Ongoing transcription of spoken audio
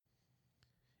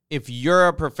If you're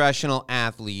a professional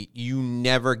athlete, you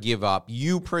never give up.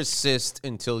 You persist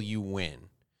until you win.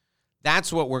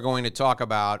 That's what we're going to talk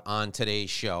about on today's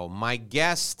show. My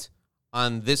guest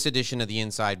on this edition of the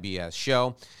Inside BS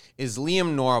show is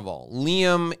Liam Norval.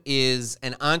 Liam is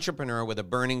an entrepreneur with a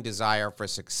burning desire for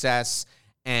success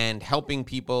and helping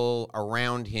people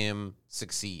around him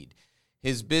succeed.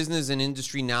 His business and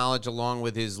industry knowledge, along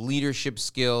with his leadership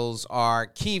skills, are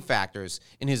key factors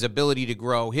in his ability to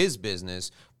grow his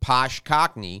business, Posh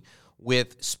Cockney,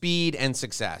 with speed and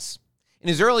success. In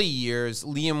his early years,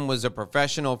 Liam was a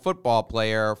professional football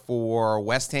player for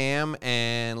West Ham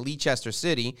and Leicester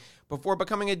City before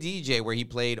becoming a DJ where he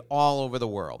played all over the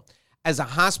world. As a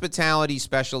hospitality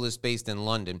specialist based in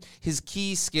London, his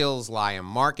key skills lie in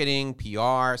marketing,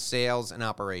 PR, sales, and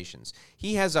operations.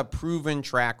 He has a proven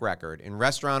track record in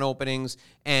restaurant openings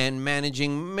and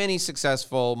managing many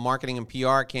successful marketing and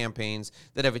PR campaigns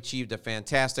that have achieved a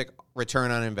fantastic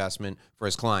return on investment for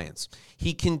his clients.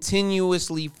 He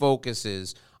continuously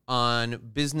focuses on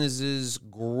businesses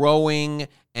growing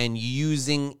and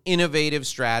using innovative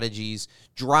strategies,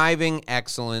 driving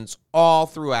excellence all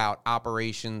throughout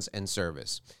operations and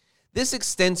service. This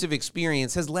extensive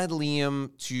experience has led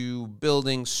Liam to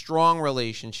building strong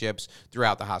relationships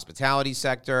throughout the hospitality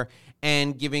sector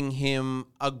and giving him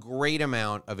a great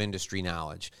amount of industry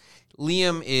knowledge.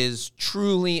 Liam is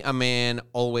truly a man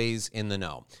always in the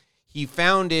know. He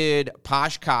founded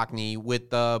Posh Cockney with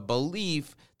the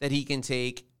belief that he can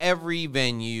take every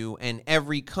venue and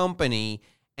every company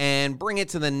and bring it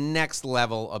to the next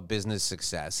level of business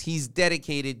success. He's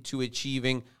dedicated to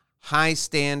achieving high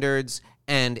standards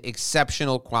and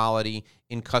exceptional quality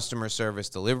in customer service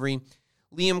delivery.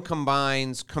 Liam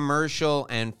combines commercial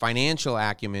and financial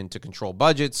acumen to control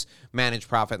budgets, manage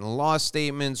profit and loss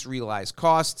statements, realize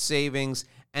cost savings,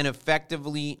 and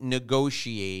effectively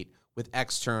negotiate with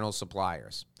external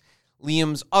suppliers.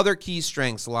 Liam's other key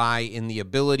strengths lie in the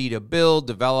ability to build,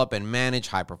 develop, and manage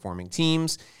high-performing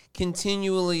teams,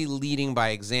 continually leading by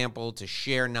example to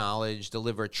share knowledge,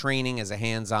 deliver training as a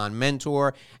hands-on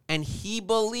mentor, and he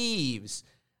believes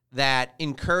that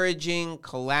encouraging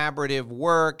collaborative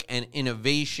work and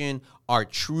innovation are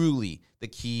truly the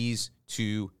keys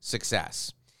to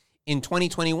success. In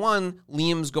 2021,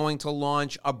 Liam's going to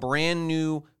launch a brand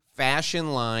new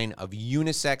fashion line of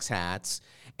unisex hats,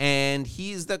 and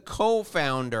he's the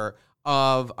co-founder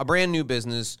of a brand new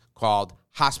business called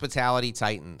Hospitality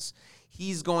Titans.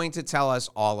 He's going to tell us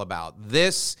all about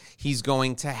this. He's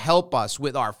going to help us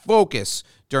with our focus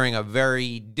during a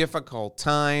very difficult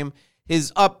time.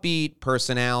 His upbeat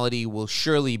personality will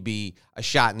surely be a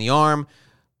shot in the arm.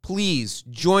 Please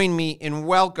join me in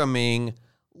welcoming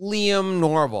Liam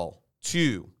Norval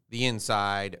to the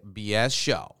Inside BS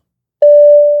show.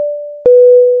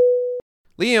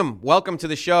 Liam, welcome to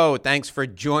the show. Thanks for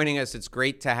joining us. It's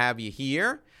great to have you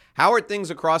here. How are things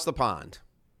across the pond?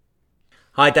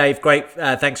 Hi, Dave. Great.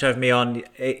 Thanks for having me on.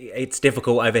 It's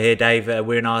difficult over here, Dave.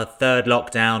 We're in our third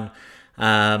lockdown.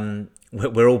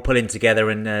 We're all pulling together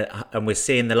and we're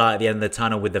seeing the light at the end of the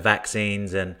tunnel with the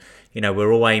vaccines. And,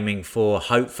 we're all aiming for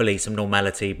hopefully some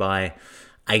normality by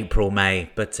April, May.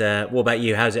 But what about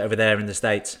you? How's it over there in the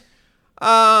States?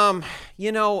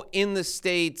 In the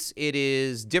States, it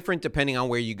is different depending on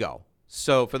where you go.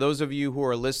 So for those of you who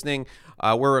are listening,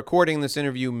 we're recording this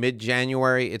interview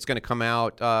mid-January. It's going to come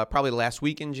out probably last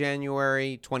week in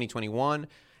January 2021.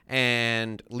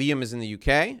 And Liam is in the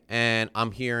UK, and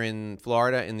I'm here in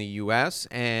Florida in the US.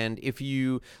 And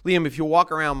Liam, if you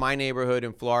walk around my neighborhood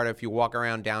in Florida, if you walk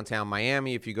around downtown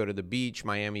Miami, if you go to the beach,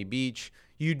 Miami Beach,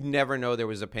 you'd never know there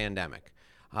was a pandemic.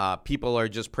 People are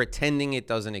just pretending it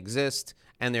doesn't exist,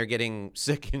 and they're getting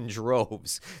sick in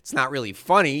droves. It's not really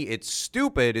funny. It's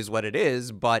stupid is what it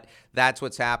is, but that's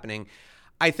what's happening.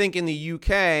 I think in the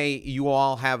UK, you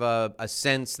all have a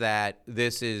sense that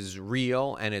this is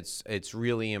real and it's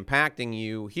really impacting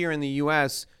you. Here in the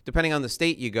US, depending on the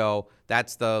state you go,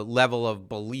 that's the level of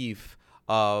belief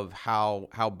of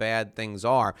how bad things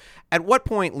are. At what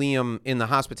point, Liam, in the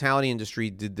hospitality industry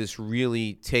did this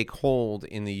really take hold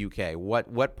in the UK?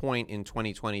 What point in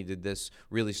 2020 did this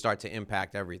really start to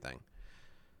impact everything?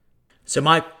 So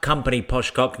my company,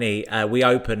 Posh Cockney, we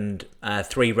opened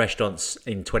 3 restaurants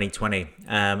in 2020,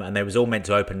 and they was all meant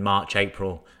to open March,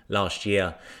 April last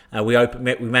year. We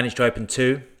managed to open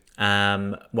 2.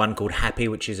 One called Happy,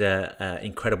 which is a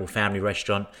incredible family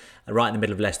restaurant right in the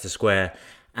middle of Leicester Square.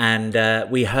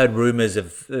 And we heard rumours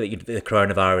of the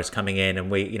coronavirus coming in,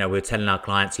 and we were telling our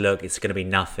clients, look, it's going to be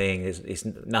nothing. It's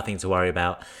nothing to worry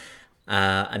about.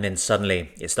 And then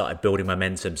suddenly it started building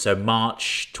momentum. So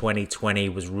March 2020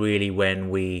 was really when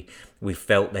we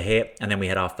felt the hit, and then we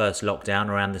had our first lockdown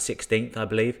around the 16th, I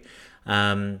believe.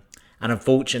 And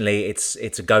unfortunately, it's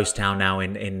a ghost town now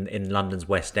in London's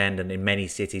West End and in many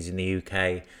cities in the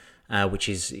UK, which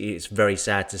it's very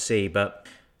sad to see. But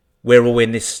we're all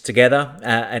in this together,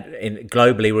 and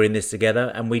globally we're in this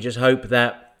together, and we just hope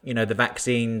that the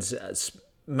vaccines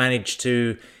manage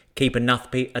to keep enough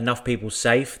people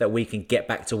safe that we can get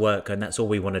back to work, and that's all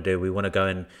we want to do. We want to go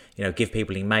and give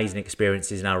people amazing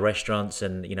experiences in our restaurants,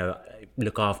 and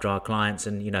look after our clients,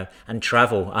 and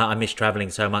travel. I miss traveling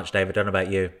so much, David. I don't know about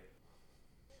you.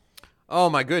 Oh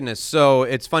my goodness. So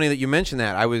it's funny that you mentioned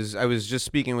that. I was just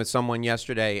speaking with someone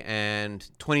yesterday, and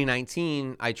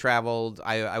 2019 I traveled.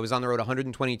 I was on the road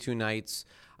 122 nights.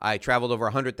 I traveled over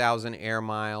 100,000 air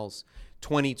miles.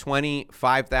 2020,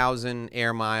 5,000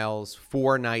 air miles,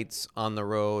 4 nights on the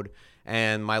road.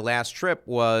 And my last trip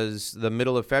was the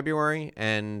middle of February,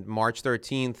 and March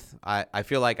 13th, I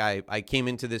feel like I came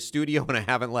into this studio and I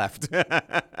haven't left.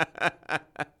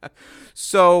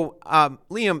 So,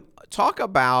 Liam, talk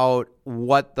about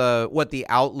what the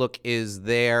outlook is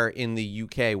there in the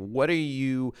UK. What are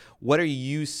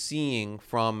you seeing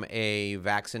from a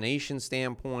vaccination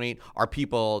standpoint? Are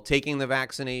people taking the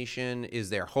vaccination?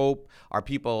 Is there hope? Are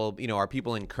people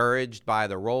encouraged by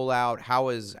the rollout? How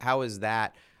is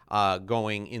that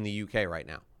going in the UK right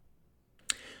now?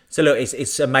 So look,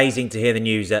 it's amazing to hear the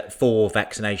news that 4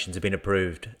 vaccinations have been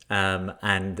approved,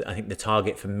 and I think the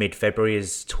target for mid-February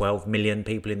is 12 million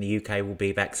people in the UK will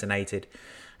be vaccinated.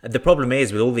 The problem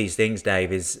is with all these things,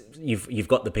 Dave, is you've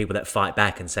got the people that fight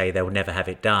back and say they will never have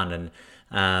it done,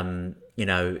 and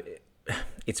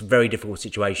it's a very difficult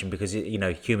situation because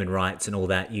human rights and all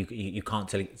that. You can't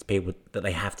tell people that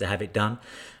they have to have it done,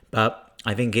 but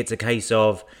I think it's a case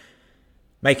of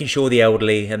making sure the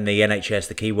elderly and the NHS,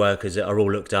 the key workers, are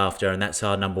all looked after, and that's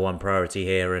our number one priority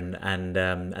here, and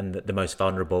the most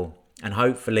vulnerable. And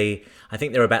hopefully, I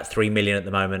think there are about 3 million at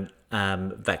the moment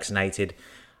vaccinated.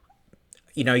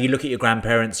 You look at your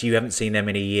grandparents, you haven't seen them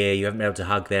in a year, you haven't been able to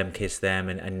hug them, kiss them,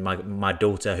 and my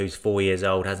daughter, who's 4 years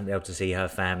old, hasn't been able to see her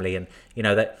family, and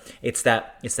that it's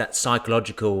that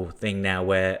psychological thing now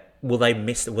where will they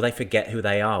forget who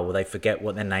they are? Will they forget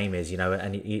what their name is?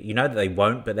 And you know that they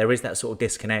won't, but there is that sort of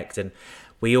disconnect, and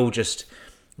we all just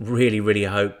really, really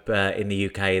hope in the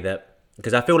UK that,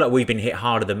 because I feel like we've been hit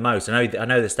harder than most. I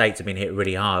know the States have been hit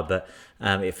really hard, but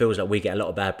it feels like we get a lot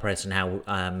of bad press on how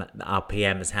our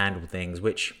PM has handled things,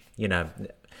 which,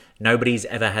 nobody's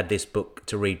ever had this book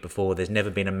to read before. There's never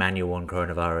been a manual on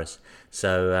coronavirus.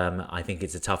 So I think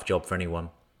it's a tough job for anyone.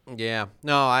 Yeah,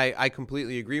 no, I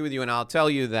completely agree with you. And I'll tell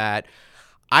you that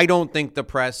I don't think the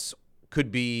press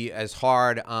could be as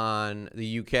hard on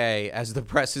the UK as the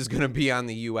press is going to be on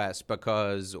the US,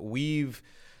 because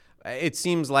it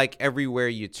seems like everywhere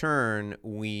you turn,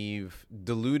 we've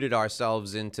deluded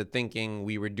ourselves into thinking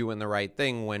we were doing the right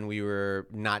thing when we were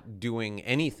not doing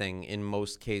anything in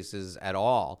most cases at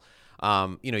all.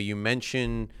 You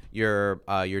mentioned your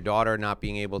daughter not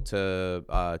being able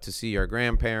to see her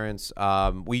grandparents.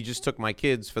 We just took my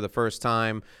kids for the first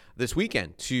time this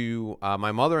weekend to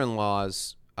my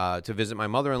mother-in-law's to visit my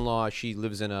mother-in-law. She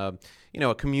lives in a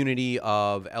community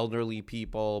of elderly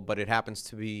people, but it happens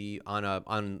to be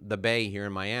on the bay here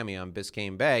in Miami, on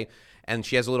Biscayne Bay, and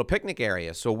she has a little picnic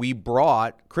area. So we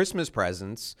brought Christmas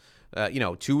presents.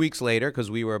 2 weeks later, because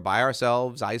we were by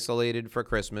ourselves, isolated for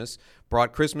Christmas,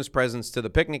 brought Christmas presents to the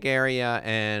picnic area,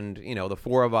 and, the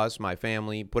 4 of us, my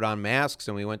family, put on masks,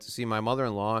 and we went to see my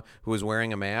mother-in-law, who was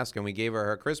wearing a mask, and we gave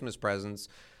her Christmas presents.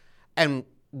 And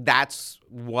that's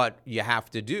what you have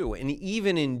to do. And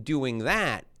even in doing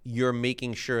that, you're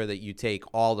making sure that you take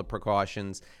all the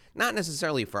precautions, not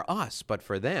necessarily for us, but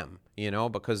for them,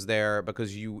 because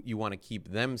you want to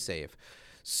keep them safe.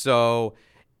 So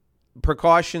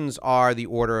precautions are the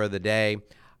order of the day.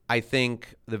 I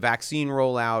think the vaccine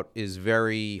rollout is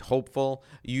very hopeful.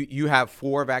 You have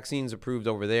 4 vaccines approved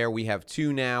over there. We have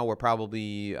 2 now. We're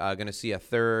probably going to see a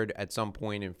third at some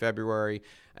point in February,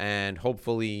 and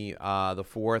hopefully the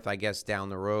 4th, I guess, down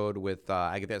the road with,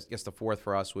 I guess the 4th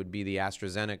for us would be the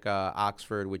AstraZeneca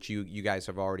Oxford, which you guys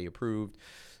have already approved.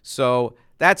 So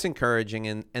that's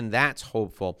encouraging, and that's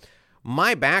hopeful.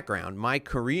 My background, my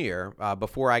career,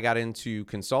 before I got into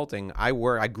consulting,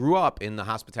 I grew up in the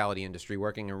hospitality industry,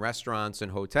 working in restaurants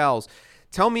and hotels.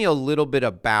 Tell me a little bit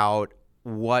about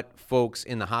what folks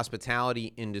in the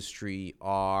hospitality industry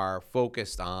are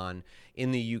focused on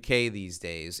in the UK these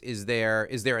days. Is there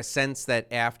a sense that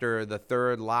after the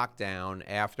 3rd lockdown,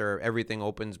 after everything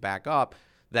opens back up,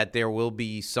 that there will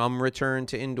be some return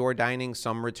to indoor dining,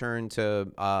 some return to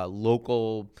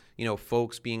local,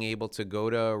 folks being able to go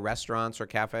to restaurants or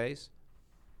cafes?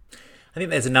 I think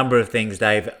there's a number of things,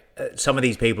 Dave. Some of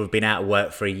these people have been out of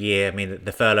work for a year. I mean,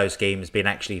 the furlough scheme has been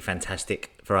actually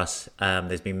fantastic for us.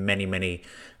 There's been many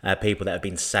people that have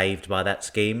been saved by that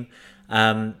scheme.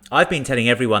 I've been telling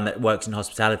everyone that works in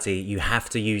hospitality, you have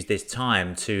to use this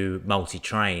time to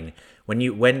multi-train.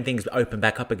 When things open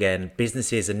back up again,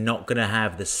 businesses are not going to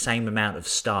have the same amount of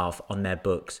staff on their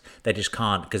books. They just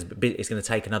can't, because it's going to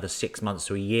take another 6 months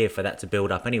to a year for that to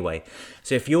build up anyway.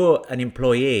 So if you're an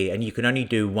employee and you can only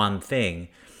do one thing,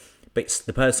 but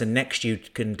the person next to you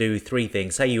can do three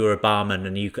things. Say you were a barman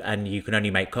and you can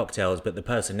only make cocktails, but the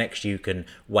person next to you can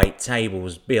wait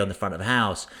tables, be on the front of the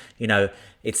house.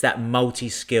 It's that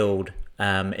multi-skilled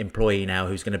employee now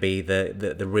who's going to be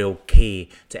the real key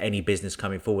to any business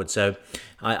coming forward. So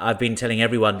I've been telling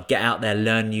everyone, get out there,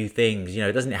 learn new things.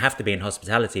 It doesn't have to be in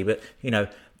hospitality, but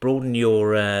broaden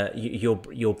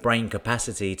your brain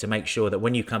capacity to make sure that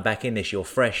when you come back in this, you're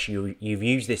fresh. You've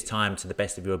used this time to the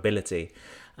best of your ability.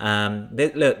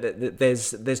 There's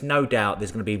no doubt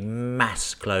there's going to be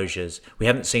mass closures. We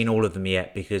haven't seen all of them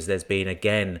yet because there's been,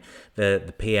 again,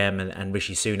 the PM and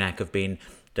Rishi Sunak have been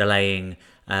delaying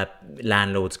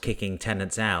landlords kicking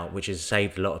tenants out, which has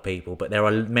saved a lot of people. But there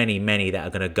are many that are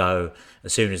going to go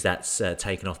as soon as that's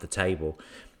taken off the table.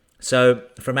 So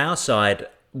from our side,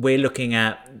 we're looking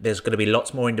at there's going to be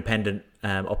lots more independent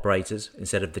operators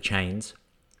instead of the chains.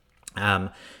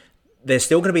 There's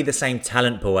still going to be the same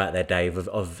talent pool out there, Dave,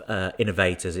 of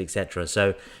innovators, etc.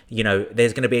 So,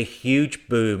 there's going to be a huge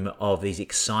boom of these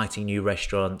exciting new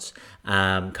restaurants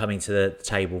coming to the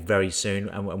table very soon,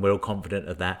 and we're all confident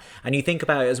of that. And you think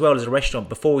about it as well as a restaurant,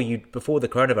 before the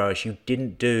coronavirus, you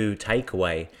didn't do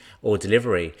takeaway or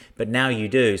delivery, but now you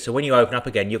do. So when you open up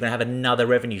again, you're going to have another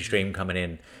revenue stream coming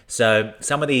in. So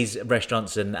some of these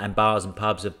restaurants and bars and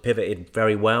pubs have pivoted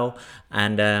very well,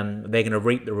 and they're going to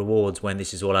reap the rewards when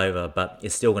this is all over, but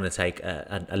it's still going to take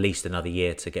at least another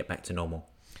year to get back to normal.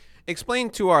 Explain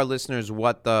to our listeners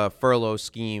what the furlough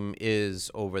scheme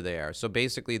is over there. So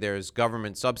basically there's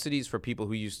government subsidies for people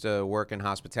who used to work in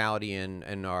hospitality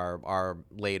and are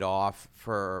laid off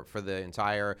for the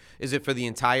entire, is it for the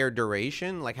entire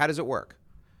duration? Like, how does it work?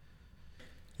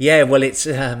 Yeah, well, it's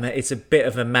a bit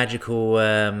of a magical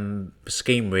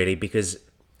scheme, really, because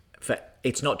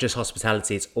it's not just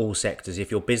hospitality, it's all sectors.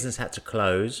 If your business had to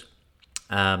close,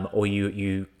 or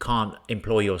you can't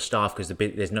employ your staff because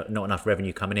there's not enough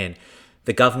revenue coming in,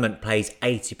 the government pays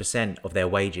 80% of their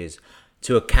wages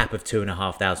to a cap of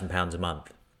 £2,500 a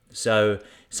month. So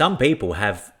some people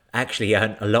have actually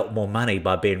earned a lot more money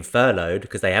by being furloughed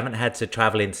because they haven't had to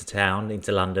travel into town,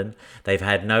 into London. They've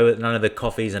had none of the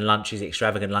coffees and lunches,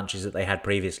 extravagant lunches that they had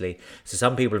previously. So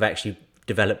some people have actually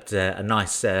developed a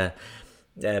nice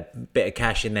bit of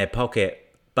cash in their pocket.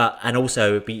 And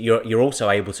also you're also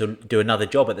able to do another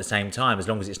job at the same time, as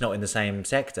long as it's not in the same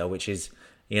sector, which is,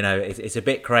 it's a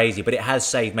bit crazy, but it has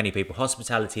saved many people.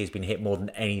 Hospitality has been hit more than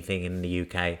anything in the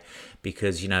UK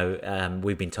because,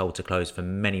 we've been told to close for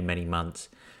many months.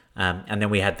 And then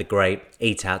we had the great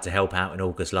Eat Out to help out in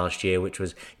August last year, which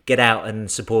was get out and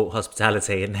support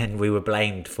hospitality. And then we were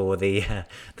blamed for the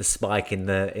spike in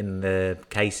the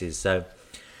cases. So,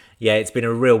 yeah, it's been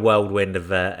a real whirlwind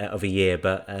of a year,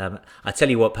 but I tell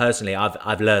you what, personally,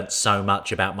 I've learned so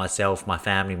much about myself, my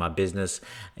family, my business,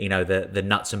 the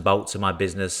nuts and bolts of my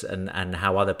business and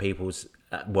how other people's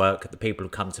work, the people who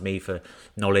come to me for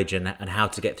knowledge and how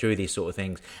to get through these sort of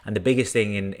things. And the biggest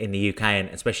thing in the UK, and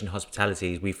especially in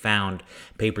hospitality, is we found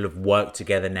people have worked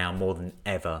together now more than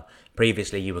ever.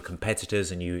 Previously, you were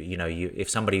competitors, and you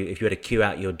if you had a queue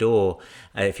out your door,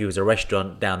 if you was a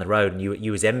restaurant down the road, and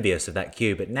you was envious of that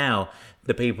queue. But now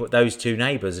those two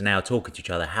neighbours are now talking to each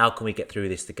other. How can we get through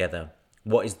this together?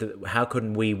 How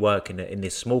can we work in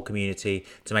this small community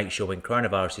to make sure when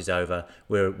coronavirus is over,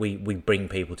 we bring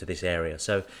people to this area?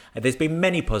 So there's been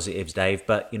many positives, Dave,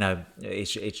 but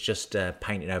it's just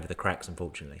painting over the cracks,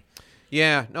 unfortunately.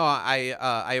 Yeah, no,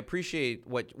 I appreciate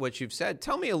what you've said.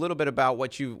 Tell me a little bit about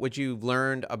what you've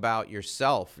learned about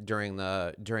yourself during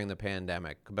the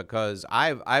pandemic, because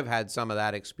I've had some of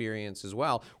that experience as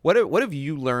well. What have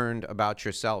you learned about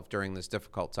yourself during this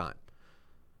difficult time?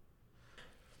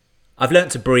 I've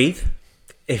learned to breathe.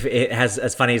 If it has,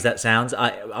 as funny as that sounds,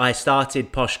 I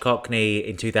started Posh Cockney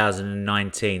in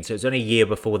 2019, so it was only a year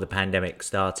before the pandemic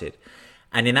started.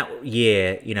 And in that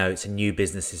year, it's a new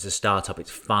business, it's a startup, it's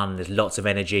fun, there's lots of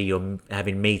energy, you're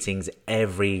having meetings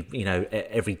every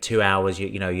 2 hours,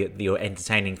 you're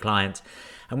entertaining clients.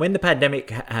 And when the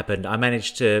pandemic happened, I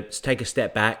managed to take a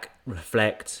step back,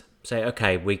 reflect, say,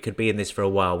 okay, we could be in this for a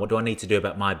while. What do I need to do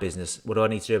about my business? What do I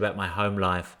need to do about my home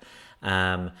life?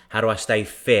 How do I stay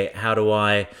fit? How do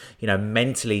I,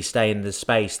 mentally stay in the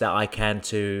space that I can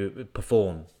to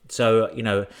perform? So,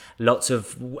 lots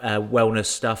of wellness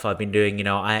stuff I've been doing.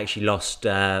 I actually lost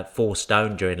 4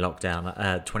 stone during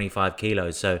lockdown, 25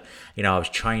 kilos. So, I was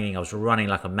training, I was running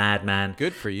like a madman.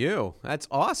 Good for you. That's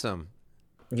awesome.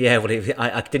 Yeah, well,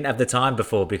 I didn't have the time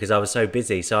before because I was so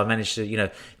busy. So I managed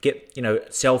to,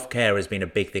 get, self-care has been a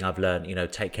big thing I've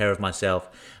learned, take care of myself.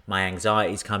 My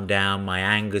anxiety's come down, my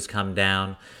anger's come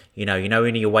down.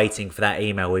 When you're waiting for that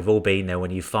email, we've all been there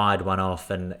when you fired one off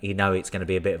and it's going to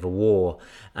be a bit of a war.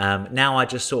 Now I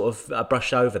just sort of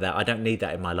brush over that. I don't need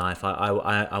that in my life. I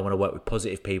want to work with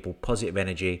positive people, positive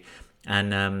energy.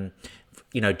 And,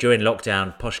 during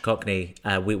lockdown, Posh Cockney,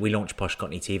 we launched Posh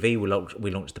Cockney TV,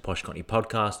 we launched the Posh Cockney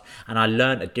podcast, and I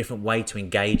learned a different way to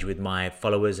engage with my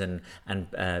followers and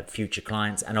future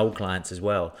clients and old clients as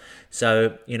well.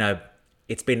 So,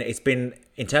 it's been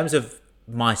in terms of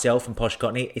myself and Posh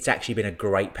Cockney, it's actually been a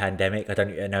great pandemic. I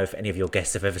don't know if any of your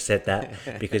guests have ever said that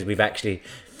because we've actually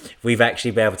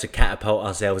been able to catapult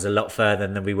ourselves a lot further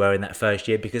than we were in that first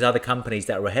year because other companies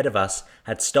that were ahead of us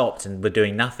had stopped and were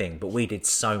doing nothing, but we did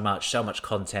so much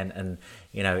content, and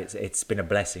it's been a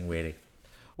blessing, really.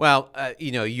 Well,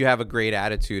 you have a great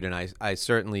attitude, and I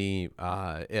certainly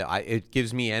it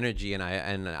gives me energy, and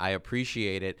I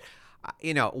appreciate it.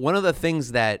 One of the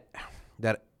things that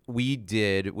we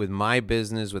did with my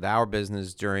business, with our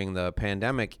business during the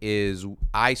pandemic, is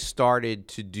I started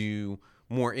to do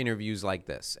more interviews like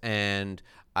this. And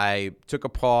I took a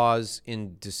pause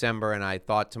in December and I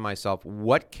thought to myself,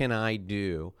 what can I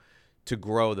do to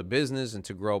grow the business and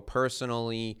to grow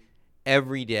personally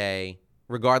every day,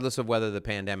 regardless of whether the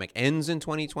pandemic ends in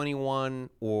 2021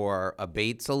 or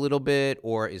abates a little bit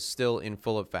or is still in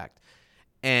full effect?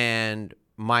 And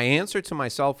my answer to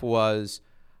myself was,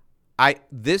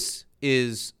 this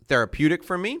is therapeutic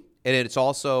for me, and it's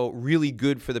also really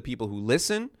good for the people who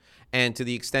listen. And to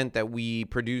the extent that we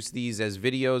produce these as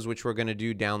videos, which we're going to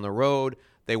do down the road,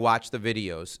 they watch the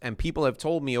videos. And people have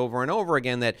told me over and over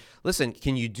again that, listen,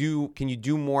 can you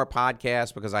do more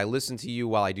podcasts? Because I listen to you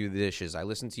while I do the dishes. I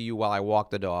listen to you while I walk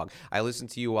the dog. I listen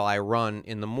to you while I run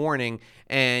in the morning.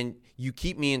 And you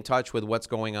keep me in touch with what's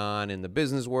going on in the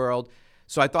business world.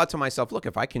 So I thought to myself, look,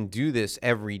 if I can do this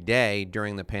every day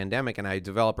during the pandemic and I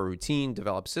develop a routine,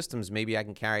 develop systems, maybe I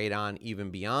can carry it on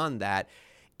even beyond that.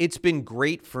 It's been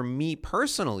great for me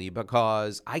personally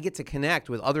because I get to connect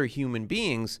with other human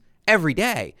beings every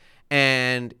day.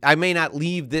 And I may not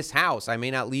leave this house. I may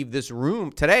not leave this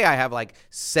room. Today I have I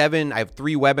have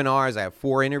 3 webinars. I have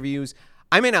 4 interviews.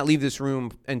 I may not leave this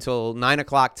room until 9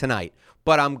 o'clock tonight,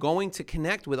 but I'm going to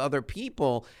connect with other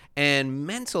people. And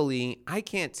mentally, I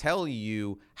can't tell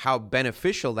you how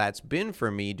beneficial that's been for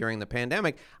me during the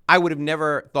pandemic. I would have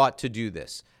never thought to do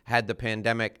this had the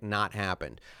pandemic not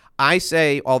happened. I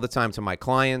say all the time to my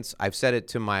clients, I've said it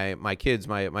to my kids,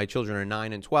 my children are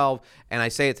 9 and 12, and I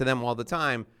say it to them all the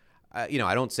time. I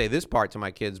don't say this part to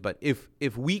my kids, but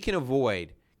if we can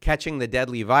avoid catching the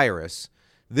deadly virus,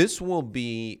 this will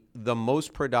be the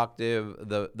most productive,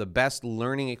 the best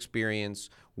learning experience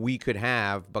we could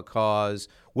have because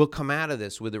we'll come out of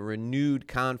this with a renewed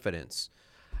confidence.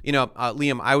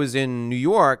 Liam, I was in New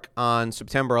York on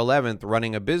September 11th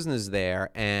running a business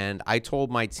there, and I told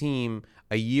my team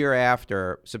a year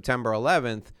after September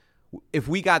 11th, if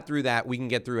we got through that, we can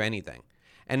get through anything.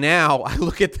 And now I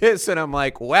look at this and I'm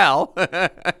like, well,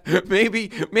 maybe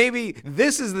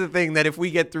this is the thing that if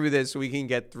we get through this, we can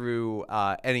get through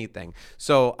anything.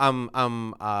 So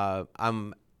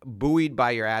I'm buoyed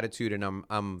by your attitude, and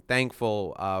I'm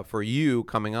thankful for you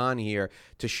coming on here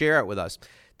to share it with us.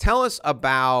 Tell us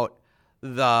about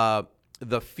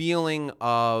the feeling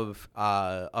of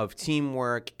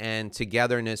teamwork and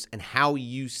togetherness and how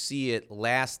you see it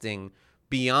lasting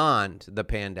beyond the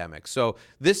pandemic. So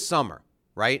this summer,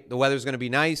 right? The weather's going to be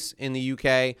nice in the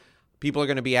UK. People are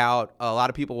going to be out. A lot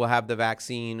of people will have the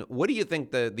vaccine. What do you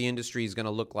think the industry is going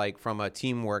to look like from a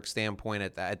teamwork standpoint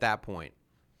at that point?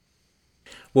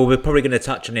 Well, we're probably going to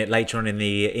touch on it later on in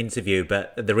the interview,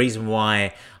 but the reason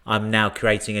why I'm now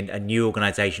creating a new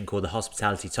organization called the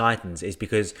Hospitality Titans is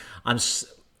because I'm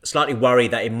slightly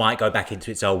worried that it might go back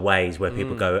into its old ways where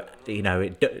people go,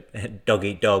 dog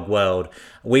eat dog world.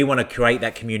 We want to create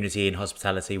that community in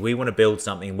hospitality. We want to build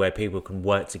something where people can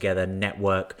work together,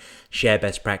 network, share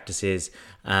best practices.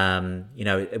 There's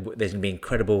going to be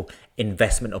incredible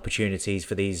investment opportunities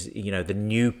for these, the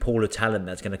new pool of talent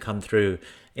that's going to come through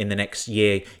in the next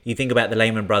year. You think about the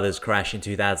Lehman Brothers crash in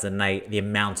 2008, the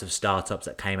amount of startups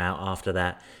that came out after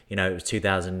that. It was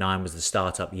 2009 was the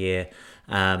startup year.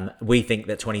 We think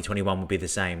that 2021 will be the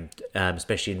same,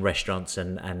 especially in restaurants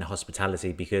and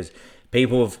hospitality, because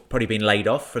people have probably been laid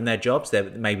off from their jobs.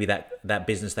 Maybe that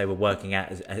business they were working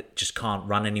at just can't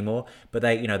run anymore. But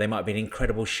they might be an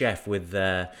incredible chef with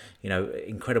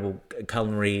incredible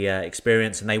culinary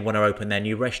experience, and they want to open their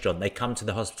new restaurant. They come to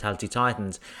the Hospitality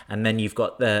Titans, and then you've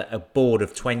got a board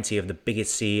of 20 of the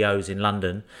biggest CEOs in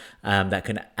London that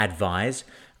can advise,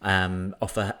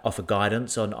 offer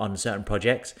guidance on certain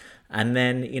projects. And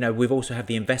then, we've also have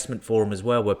the investment forum as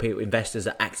well, where investors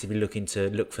are actively looking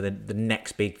for the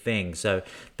next big thing. So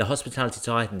the Hospitality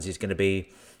Titans is going to be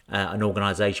an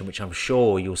organisation which I'm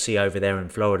sure you'll see over there in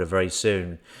Florida very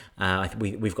soon.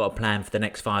 We've got a plan for the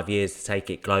next 5 years to take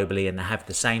it globally and have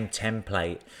the same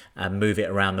template and move it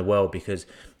around the world, because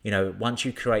once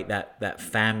you create that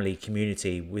family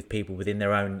community with people within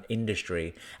their own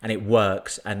industry and it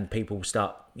works and people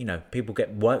start, people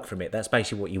get work from it, that's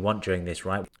basically what you want during this,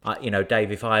 right?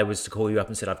 Dave, if I was to call you up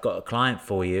and said, I've got a client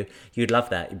for you, you'd love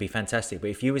that. It'd be fantastic.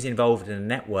 But if you was involved in a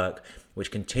network which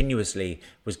continuously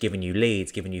was giving you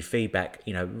leads, giving you feedback,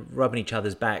 rubbing each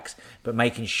other's backs, but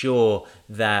making sure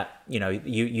that,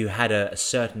 you had a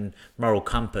certain moral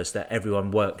compass, that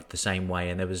everyone worked the same way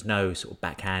and there was no sort of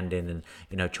backhanding and,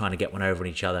 trying to get one over on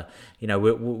each other.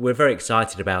 We're very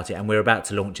excited about it, and we're about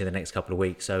to launch in the next couple of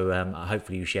weeks. So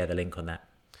hopefully you share the link on that.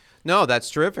 No, that's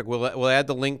terrific. We'll add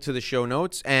the link to the show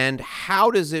notes. And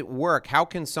how does it work? How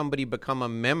can somebody become a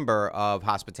member of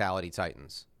Hospitality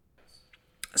Titans?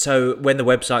 So when the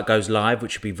website goes live,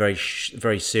 which will be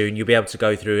very soon, you'll be able to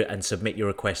go through and submit your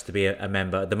request to be a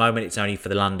member. At the moment, it's only for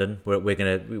the London. We're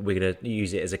gonna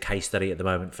use it as a case study at the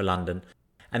moment for London,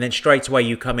 and then straight away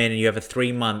you come in and you have a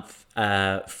 3-month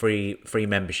free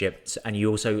membership. And you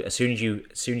also, as soon as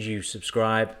you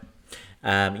subscribe,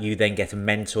 you then get a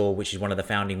mentor, which is one of the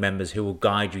founding members, who will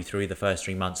guide you through the first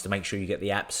 3 months to make sure you get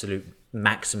the absolute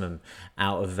maximum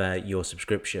out of your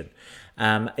subscription.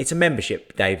 It's a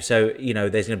membership, Dave. So,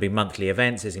 there's going to be monthly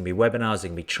events, there's going to be webinars, there's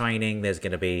going to be training, there's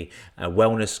going to be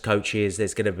wellness coaches,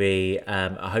 there's going to be,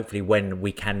 hopefully when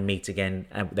we can meet again,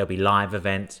 there'll be live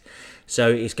events. So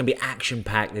it's going to be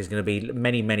action-packed. There's going to be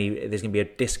there's going to be a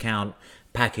discount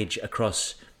package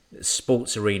across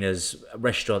sports arenas,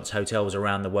 restaurants, hotels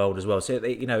around the world as well. So and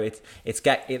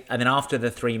then after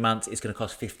the 3 months, it's going to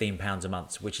cost £15 a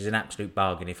month, which is an absolute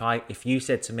bargain. If you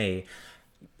said to me,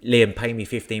 Liam, pay me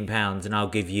 £15 and I'll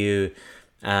give you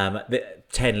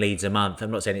 10 leads a month.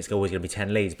 I'm not saying it's always going to be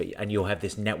 10 leads, and you'll have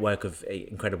this network of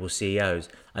incredible CEOs.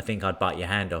 I think I'd bite your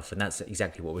hand off, and that's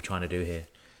exactly what we're trying to do here.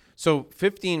 So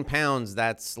 £15,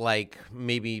 that's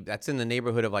that's in the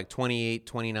neighborhood of like $28,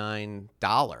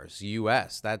 $29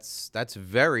 US. That's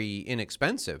very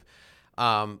inexpensive.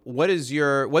 What's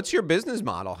your business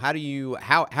model? How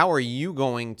are you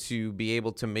going to be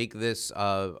able to make this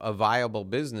a viable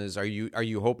business? Are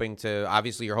you hoping to,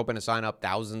 obviously you're hoping to sign up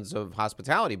thousands of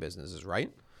hospitality businesses,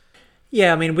 right?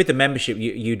 Yeah, I mean, with the membership,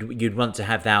 you'd want to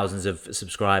have thousands of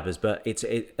subscribers, but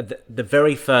the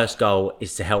very first goal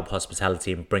is to help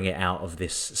hospitality and bring it out of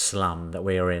this slum that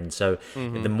we are in. So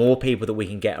the more people that we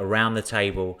can get around the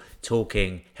table,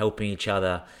 talking, helping each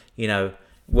other,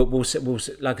 we'll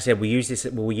like I said, we'll use this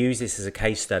as a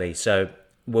case study. So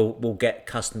we'll get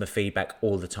customer feedback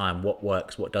all the time. What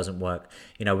works, what doesn't work.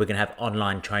 We're going to have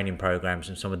online training programs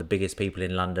from some of the biggest people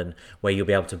in London, where you'll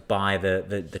be able to buy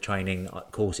the training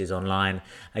courses online.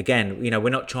 Again, we're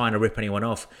not trying to rip anyone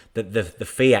off. The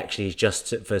fee actually is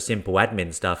just for simple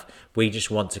admin stuff. We just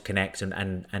want to connect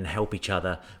and help each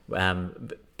other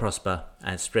prosper,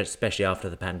 and especially after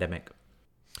the pandemic.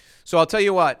 So I'll tell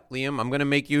you what, Liam, I'm going to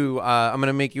make you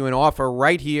an offer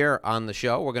right here on the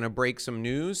show. We're going to break some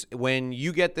news. When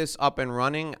you get this up and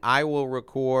running, I will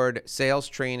record sales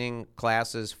training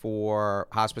classes for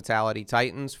Hospitality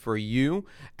Titans for you.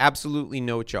 Absolutely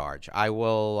no charge. I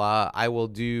will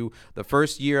do the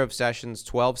first year of sessions,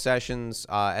 12 sessions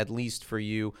at least for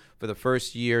you. For the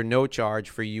first year, no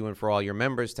charge for you and for all your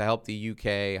members, to help the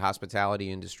UK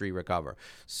hospitality industry recover.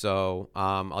 So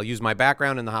I'll use my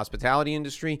background in the hospitality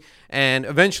industry, and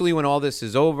eventually when all this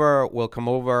is over, we'll come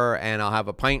over and I'll have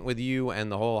a pint with you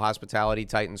and the whole Hospitality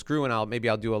Titans crew, and I'll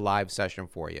do a live session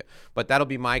for you. But that'll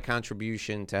be my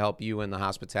contribution to help you in the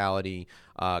hospitality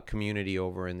community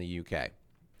over in the UK.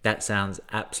 That sounds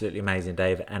absolutely amazing,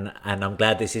 Dave, and I'm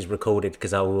glad this is recorded,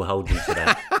 because I will hold you to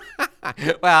that.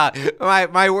 Well,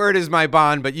 my word is my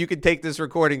bond, but you can take this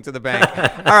recording to the bank.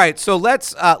 All right, so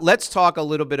let's talk a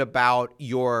little bit about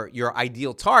your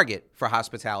ideal target for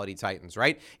Hospitality Titans,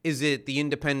 right? Is it the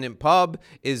independent pub?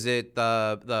 Is it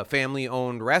the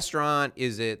family-owned restaurant?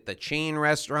 Is it the chain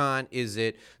restaurant? Is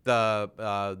it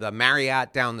the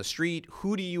Marriott down the street?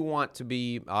 Who do you want to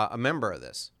be a member of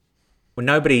this? Well,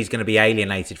 nobody's going to be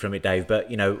alienated from it, Dave. But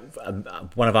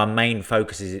one of our main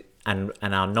focuses and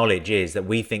our knowledge is that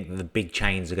we think that the big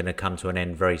chains are going to come to an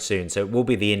end very soon. So it will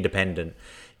be the independent,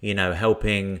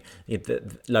 helping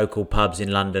the local pubs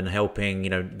in London, helping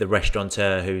the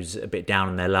restaurateur who's a bit down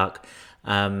on their luck.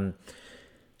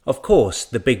 Of course,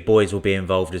 the big boys will be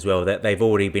involved as well. That they've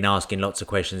already been asking lots of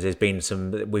questions.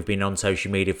 We've been on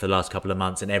social media for the last couple of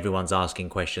months, and everyone's asking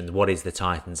questions. What is the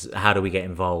Titans? How do we get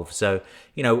involved? So,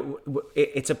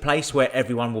 it's a place where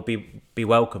everyone will be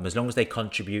welcome as long as they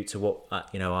contribute to what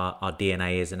our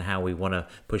DNA is and how we want to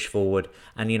push forward,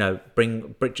 and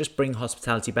bring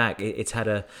hospitality back.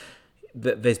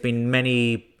 There's been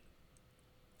many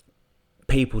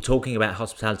people talking about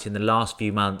hospitality in the last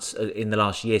few months, in the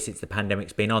last year since the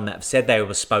pandemic's been on, that have said they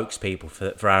were spokespeople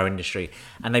for our industry,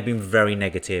 and they've been very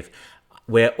negative.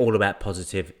 We're all about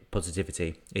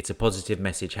positivity. It's a positive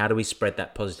message. How do we spread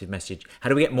that positive message? How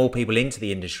do we get more people into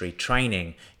the industry?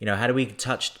 Training. How do we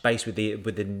touch base with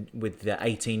the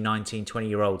 18, 19,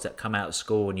 20-year-olds that come out of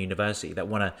school and university that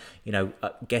want to,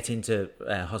 get into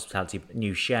hospitality,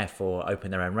 new chef, or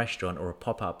open their own restaurant or a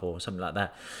pop-up or something like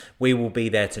that? We will be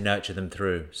there to nurture them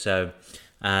through. So,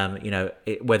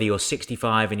 whether you're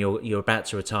 65 and you're about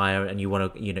to retire and you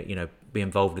want to, be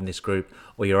involved in this group,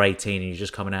 or you're 18 and you're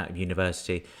just coming out of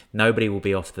university, nobody will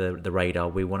be off the radar.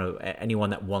 We want to,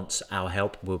 anyone that wants our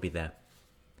help will be there.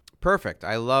 Perfect.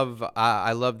 I love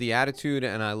the attitude,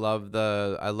 and I love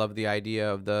the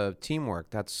idea of the teamwork.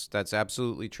 That's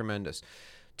absolutely tremendous.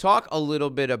 Talk a little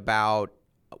bit about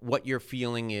what your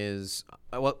feeling is.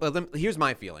 Well, here's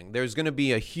my feeling. There's going to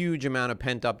be a huge amount of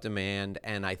pent-up demand,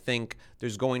 and I think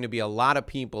there's going to be a lot of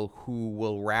people who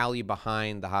will rally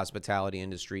behind the hospitality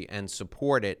industry and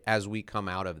support it as we come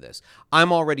out of this.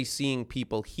 I'm already seeing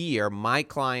people here. My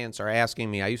clients are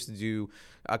asking me. I used to do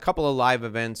a couple of live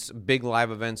events, big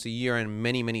live events a year, and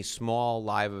many, many small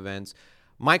live events.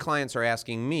 My clients are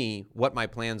asking me what my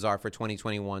plans are for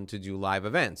 2021 to do live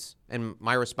events. And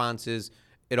my response is,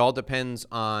 it all depends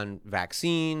on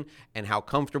vaccine and how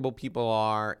comfortable people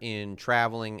are in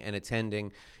traveling and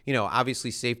attending.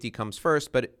 Obviously safety comes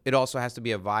first, but it also has to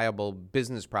be a viable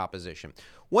business proposition.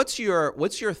 What's your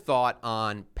thought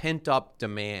on pent-up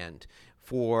demand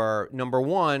for, number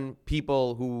one,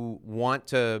 people who want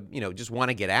to, just want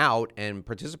to get out and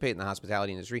participate in the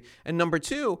hospitality industry? And number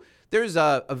two, there's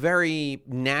a very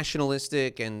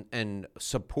nationalistic and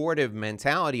supportive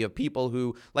mentality of people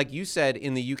who, like you said,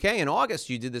 in the UK in August,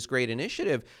 you did this great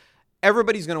initiative.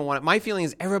 Everybody's going to want it. My feeling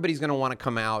is everybody's going to want to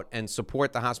come out and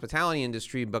support the hospitality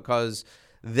industry because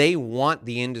they want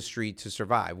the industry to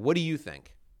survive. What do you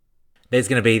think? There's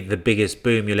going to be the biggest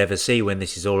boom you'll ever see when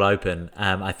this is all open.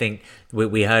 I think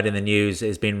we heard in the news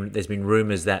there's been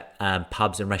rumours that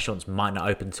pubs and restaurants might not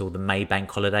open until the May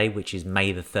bank holiday, which is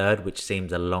May the 3rd, which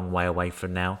seems a long way away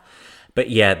from now. But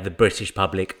yeah, the British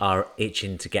public are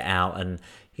itching to get out and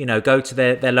go to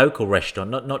their local restaurant,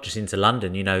 not just into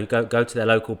London. Go to their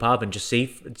local pub and just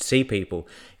see people.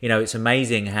 It's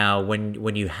amazing how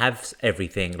when you have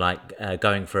everything, like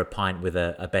going for a pint with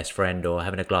a best friend, or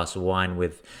having a glass of wine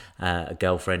with a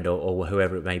girlfriend, or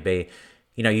whoever it may be,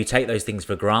 you take those things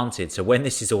for granted. So when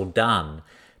this is all done,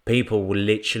 people will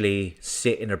literally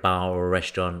sit in a bar or a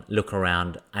restaurant, look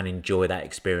around and enjoy that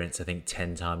experience, I think,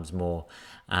 10 times more.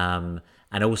 And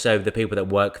also the people that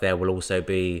work there will also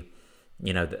be,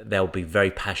 they'll be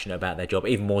very passionate about their job,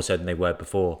 even more so than they were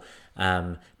before.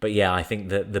 But yeah, I think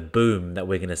that the boom that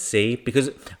we're going to see,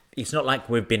 because it's not like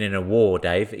we've been in a war,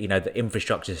 Dave. The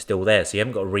infrastructure is still there, so you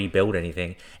haven't got to rebuild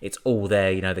anything. It's all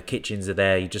there. The kitchens are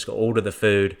there. You just got to order the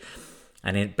food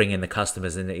and then bring in the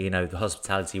customers, and the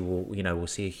hospitality will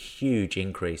see a huge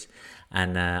increase.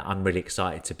 And I'm really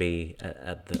excited to be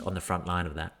on the front line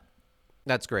of that.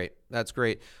 That's great.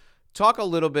 Talk a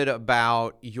little bit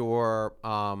about your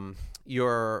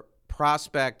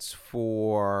prospects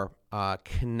for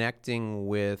connecting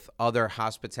with other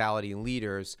hospitality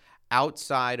leaders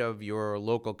outside of your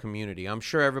local community. I'm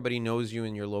sure everybody knows you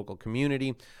in your local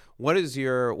community. What's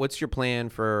your plan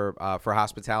for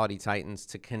Hospitality Titans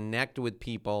to connect with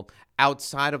people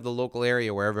outside of the local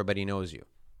area where everybody knows you?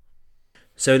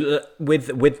 So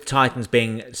with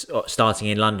Titans starting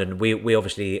in London, we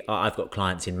obviously, I've got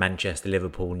clients in Manchester,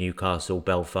 Liverpool, Newcastle,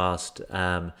 Belfast,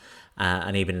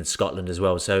 and even in Scotland as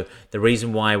well. So the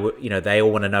reason why they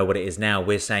all want to know what it is now,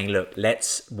 we're saying, look,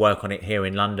 let's work on it here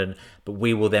in London, but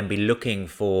we will then be looking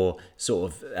for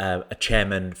sort of a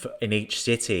chairman in each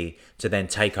city to then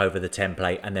take over the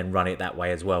template and then run it that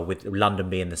way as well, with London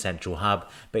being the central hub,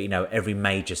 but every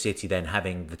major city then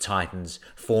having the Titans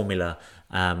formula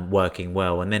working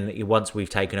well. And then once we've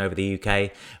taken over the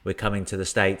UK, we're coming to the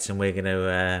States, and we're going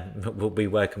to we'll be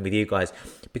working with you guys,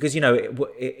 because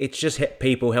it's just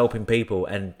people helping people,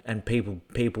 and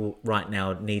people right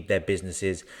now need their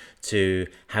businesses to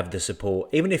have the support,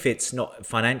 even if it's not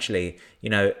financially,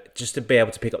 just to be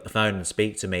able to pick up the phone and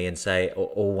speak to me and say,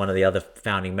 or one of the other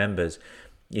founding members,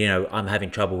 I'm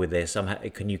having trouble with this.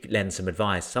 Can you lend some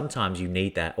advice? Sometimes you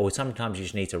need that, or sometimes you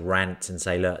just need to rant and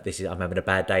say, look, I'm having a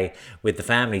bad day with the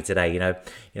family today.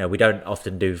 We don't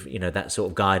often do that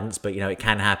sort of guidance, but it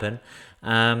can happen.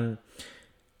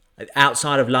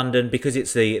 Outside of London, because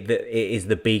it is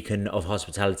the beacon of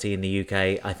hospitality in the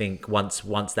UK, I think once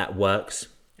that works,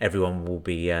 everyone will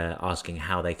be asking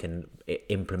how they can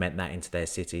implement that into their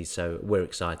cities. So we're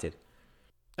excited.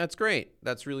 That's great.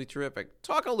 That's really terrific.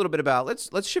 Talk a little bit about,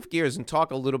 let's shift gears and talk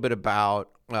a little bit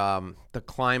about the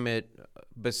climate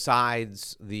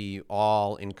besides the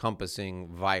all-encompassing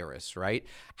virus, right?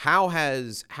 How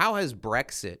has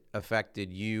Brexit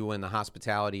affected you and the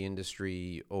hospitality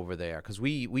industry over there? Because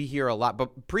we hear a lot,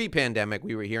 but pre-pandemic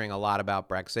we were hearing a lot about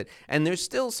Brexit, and there's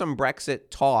still some Brexit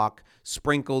talk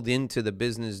sprinkled into the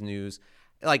business news.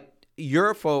 Like,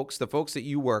 your folks, the folks that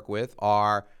you work with,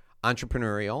 are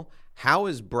entrepreneurial. How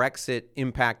is Brexit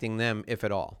impacting them, if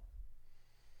at all?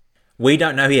 We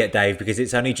don't know yet, Dave, because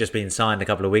it's only just been signed a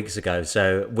couple of weeks ago.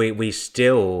 So we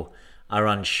still are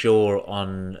unsure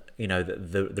on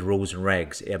the rules and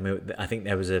regs. I mean, I think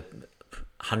there was a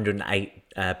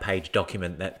 108 page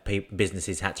document that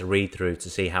businesses had to read through to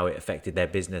see how it affected their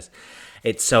business.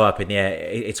 It's so up in the air.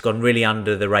 It's gone really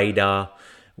under the radar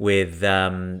with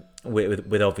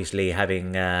obviously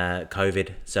having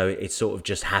COVID, so it's sort of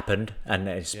just happened and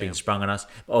it's been sprung on us.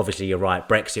 But obviously, you're right.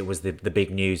 Brexit was the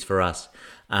big news for us,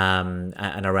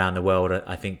 and around the world.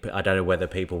 I don't know whether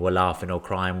people were laughing or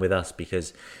crying with us,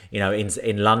 because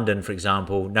in London, for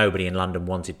example, nobody in London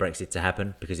wanted Brexit to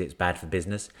happen because it's bad for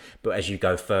business. But as you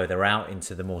go further out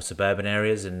into the more suburban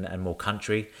areas and more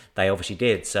country, they obviously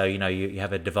did. So you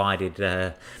have a divided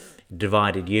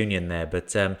union there.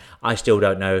 But I still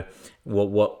don't know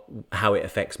how it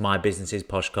affects my businesses,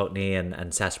 Posh Cockney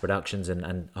and SAS Productions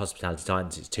and Hospitality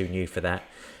Titans. It's too new for that.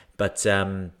 But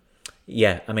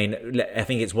I mean, I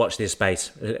think it's watch this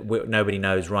space. Nobody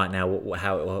knows right now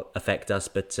how it will affect us,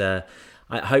 but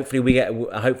hopefully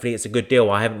it's a good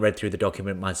deal. I haven't read through the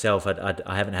document myself.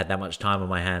 I haven't had that much time on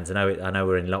my hands. I know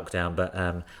we're in lockdown, but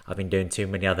I've been doing too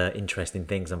many other interesting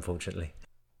things, unfortunately.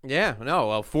 Yeah, no.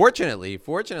 Well, fortunately,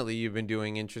 you've been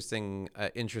doing interesting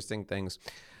things.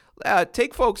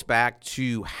 Take folks back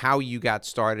to how you got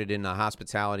started in the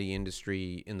hospitality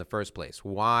industry in the first place.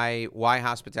 Why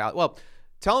hospitality? Well,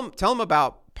 tell them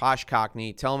about Posh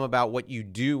Cockney. Tell them about what you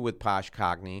do with Posh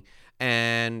Cockney,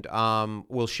 and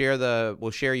we'll share your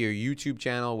YouTube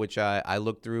channel, which I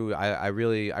looked through. I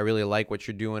really like what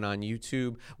you're doing on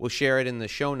YouTube. We'll share it in the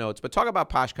show notes. But talk about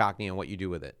Posh Cockney and what you do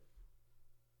with it.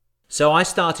 So I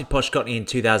started Posh Cockney in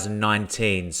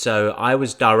 2019. So I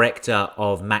was director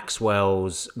of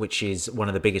Maxwell's, which is one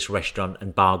of the biggest restaurant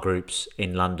and bar groups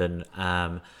in London.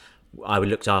 I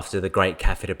looked after the Great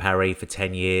Café de Paris for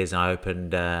 10 years. I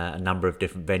opened a number of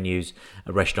different venues,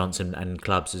 restaurants and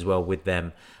clubs as well with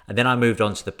them. And then I moved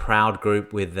on to the Proud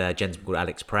Group with a gentleman called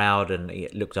Alex Proud, and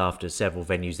looked after several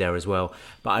venues there as well.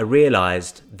 But I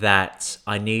realised that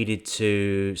I needed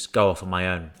to go off on my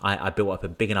own. I built up a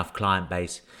big enough client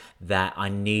base that I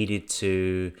needed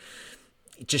to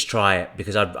just try it,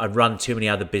 because I'd run too many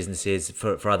other businesses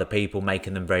for other people,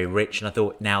 making them very rich, and I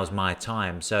thought now's my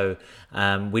time. So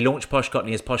we launched Posh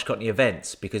Cockney as Posh Cockney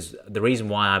Events, because the reason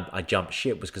why I jumped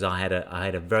ship was because I had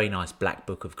a very nice black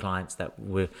book of clients that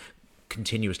were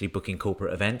continuously booking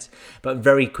corporate events. But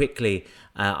very quickly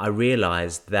I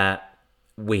realised that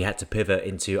we had to pivot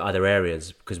into other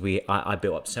areas, because I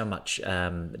built up so much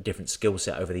different skill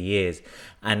set over the years.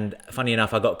 And funny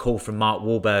enough, I got a call from Mark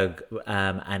Wahlberg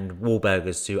and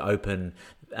Wahlburgers to open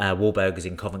Wahlburgers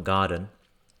in Covent Garden.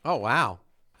 Oh, wow.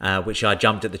 Which I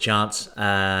jumped at the chance,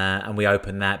 and we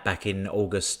opened that back in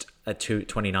August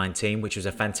 2019, which was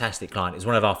a fantastic client. It was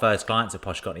one of our first clients at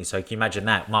Posh Cockney. So can you imagine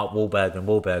that? Mark Wahlberg and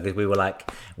Wahlburgers, we were like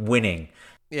winning.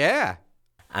 Yeah.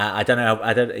 I don't know.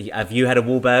 I don't. Have you had a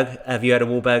Wahlburg? Have you had a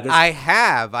Wahlburgers? I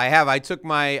have. I took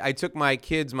my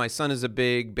kids. My son is a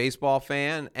big baseball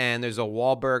fan, and there's a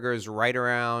Wahlburgers right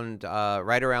around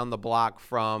the block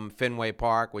from Fenway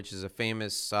Park, which is a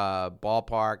famous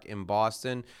ballpark in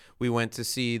Boston. We went to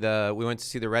see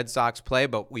the Red Sox play,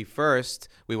 but we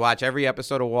watch every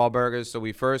episode of Wahlburgers, so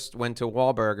we first went to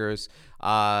Wahlburgers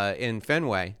in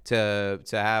Fenway to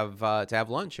have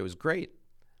lunch. It was great.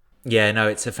 Yeah, no,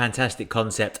 it's a fantastic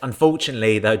concept.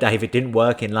 Unfortunately, though, Dave, it didn't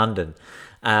work in London.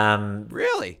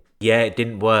 Really? Yeah, it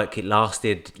didn't work. It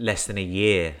lasted less than a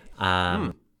year.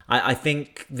 I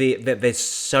think that there's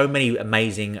so many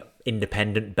amazing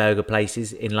independent burger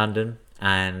places in London,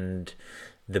 and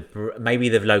maybe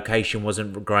the location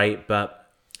wasn't great,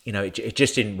 but it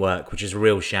just didn't work, which is a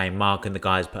real shame. Mark and the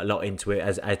guys put a lot into it,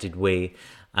 as did we.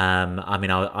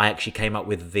 I actually came up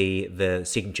with the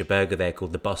signature burger there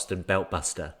called the Boston Belt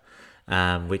Buster.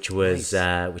 Which was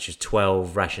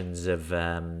 12 rations of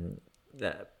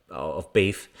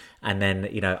beef, and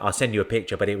then I'll send you a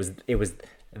picture, but it was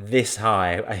this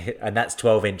high, and that's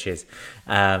 12 inches.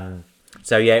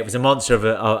 So yeah, it was a monster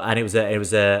and it was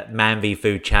a Man v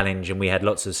Food challenge, and we had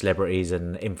lots of celebrities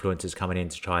and influencers coming in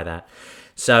to try that.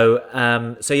 So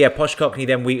yeah, Posh Cockney.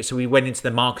 Then we went into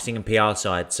the marketing and PR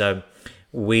side. So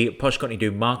Posh Cockney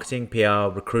do marketing, PR,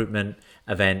 recruitment,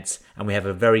 events, and we have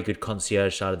a very good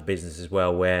concierge side of the business as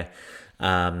well, where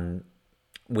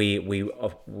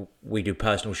we do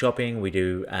personal shopping, we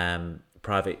do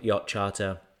private yacht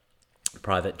charter,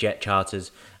 private jet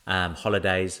charters,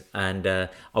 holidays, and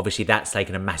obviously that's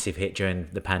taken a massive hit during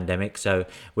the pandemic. So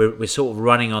we're sort of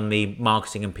running on the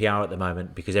marketing and PR at the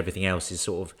moment because everything else is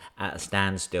sort of at a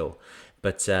standstill.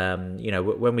 But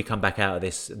when we come back out of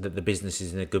this, the business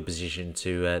is in a good position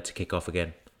to kick off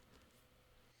again.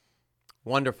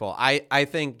 Wonderful. I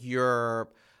think your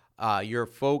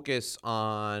focus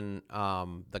on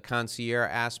the concierge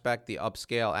aspect, the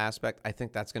upscale aspect, I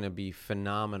think that's going to be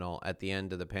phenomenal at the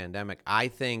end of the pandemic. I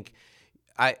think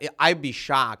I'd be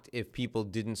shocked if people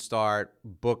didn't start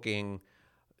booking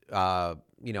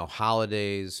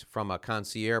holidays from a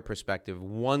concierge perspective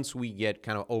once we get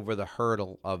kind of over the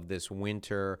hurdle of this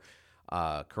winter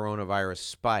coronavirus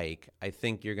spike. I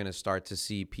think you're going to start to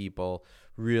see people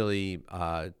really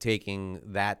taking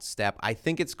that step. I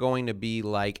think it's going to be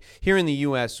like here in the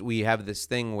U.S., we have this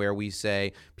thing where we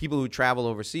say people who travel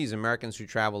overseas, Americans who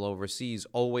travel overseas,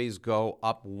 always go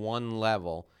up one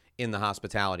level in the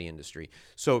hospitality industry.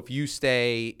 So if you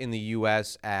stay in the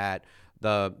U.S. at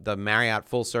the Marriott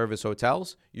full-service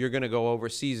hotels, you're going to go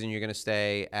overseas and you're going to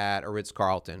stay at a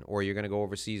Ritz-Carlton, or you're going to go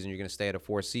overseas and you're going to stay at a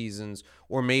Four Seasons,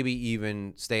 or maybe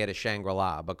even stay at a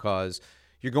Shangri-La, because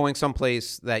you're going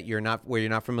someplace that you're not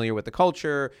familiar with the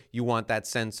culture. You want that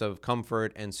sense of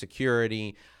comfort and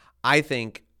security. I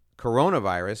think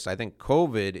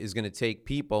COVID is going to take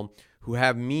people who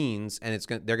have means, and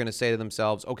they're going to say to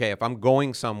themselves, okay, if I'm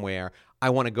going somewhere, I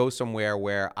want to go somewhere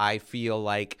where I feel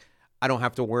like I don't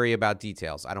have to worry about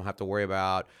details. I don't have to worry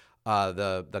about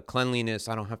the cleanliness.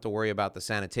 I don't have to worry about the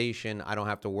sanitation. I don't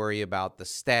have to worry about the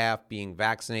staff being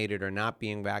vaccinated or not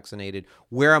being vaccinated.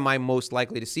 Where am I most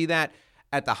likely to see that?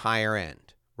 At the higher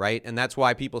end, right? And that's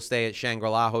why people stay at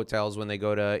Shangri-La hotels when they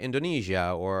go to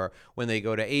Indonesia or when they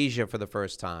go to Asia for the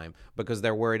first time, because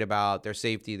they're worried about their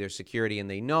safety, their security, and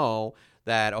they know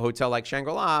that a hotel like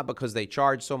Shangri-La, because they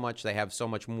charge so much, they have so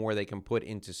much more they can put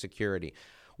into security.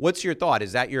 What's your thought?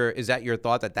 Is that your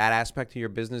thought that aspect of your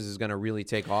business is going to really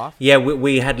take off? Yeah,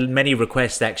 we had many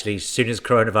requests actually as soon as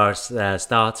coronavirus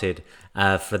started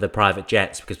for the private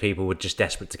jets, because people were just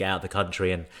desperate to get out of the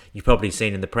country. And you've probably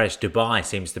seen in the press, Dubai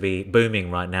seems to be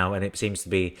booming right now, and it seems to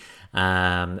be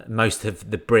most of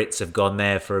the Brits have gone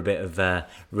there for a bit of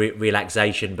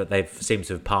relaxation, but they've seemed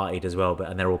to have partied as well.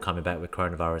 And they're all coming back with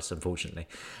coronavirus, unfortunately.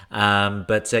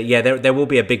 There will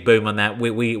be a big boom on that.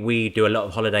 We do a lot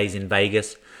of holidays in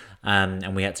Vegas.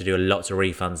 And we had to do lots of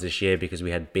refunds this year because we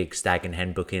had big stag and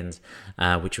hen bookings,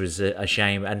 which was a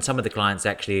shame. And some of the clients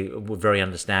actually were very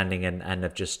understanding and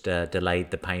have just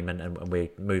delayed the payment, and we're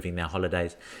moving their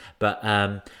holidays. But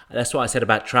that's what I said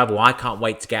about travel. I can't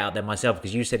wait to get out there myself,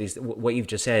 because you said what you've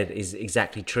just said is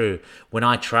exactly true. When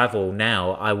I travel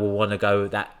now, I will want to go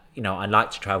that. I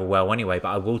like to travel well anyway, but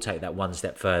I will take that one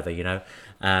step further,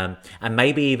 and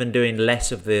maybe even doing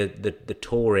less of the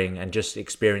touring and just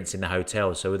experiencing the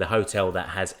hotel. So with a hotel that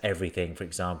has everything, for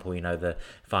example, the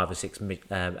 5 or 6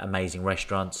 amazing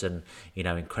restaurants and,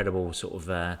 incredible sort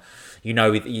of,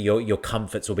 your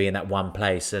comforts will be in that one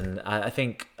place. And I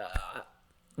think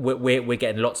we're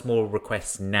getting lots more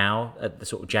requests now at the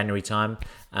sort of January time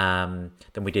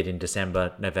than we did in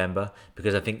December, November,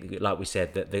 because I think, like we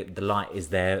said, that the light is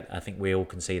there. I think we all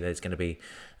can see that it's going to be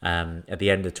at the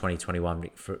end of 2021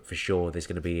 for sure. There's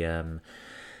going to be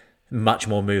much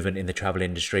more movement in the travel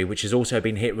industry, which has also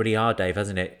been hit really hard, Dave,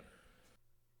 hasn't it?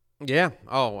 Yeah.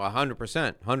 Oh,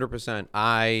 100%. 100%.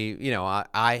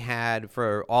 I had,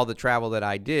 for all the travel that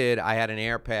I did, I had an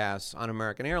air pass on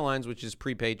American Airlines, which is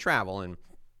prepaid travel. And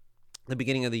the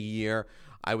beginning of the year,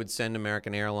 I would send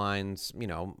American Airlines,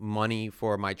 money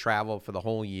for my travel for the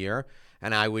whole year.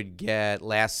 And I would get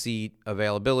last seat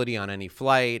availability on any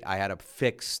flight. I had a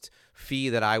fixed fee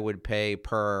that I would pay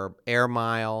per air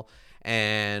mile.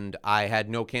 And I had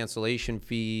no cancellation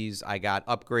fees. I got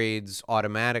upgrades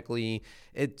automatically.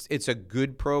 It's a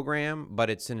good program, but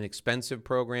it's an expensive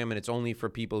program, and it's only for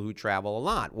people who travel a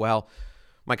lot. Well,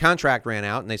 my contract ran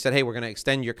out, and they said, "Hey, we're going to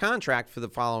extend your contract for the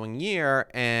following year."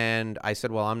 And I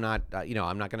said, "Well, I'm not going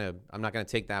to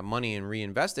take that money and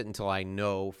reinvest it until I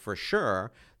know for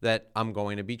sure that I'm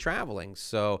going to be traveling."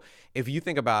 So if you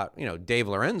think about, Dave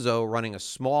Lorenzo running a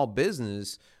small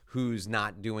business who's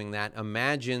not doing that,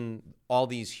 imagine all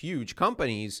these huge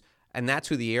companies, and that's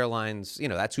who the airlines,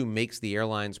 that's who makes the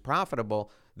airlines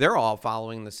profitable. They're all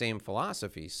following the same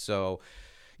philosophy. So,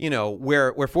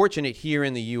 we're fortunate here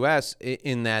in the U.S.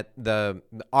 in that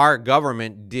our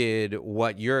government did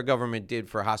what your government did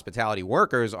for hospitality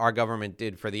workers, our government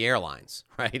did for the airlines,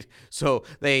 right? So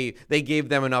they gave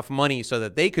them enough money so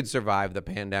that they could survive the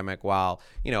pandemic, while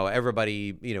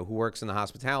everybody who works in the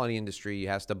hospitality industry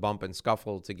has to bump and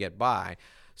scuffle to get by.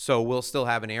 So we'll still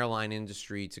have an airline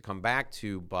industry to come back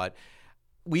to, but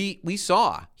we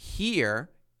saw here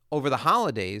over the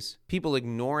holidays, people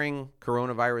ignoring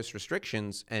coronavirus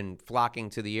restrictions and flocking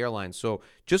to the airlines. So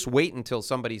just wait until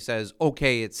somebody says,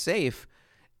 "Okay, it's safe."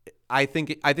 I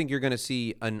think you're going to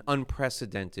see an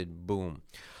unprecedented boom.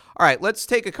 All right, let's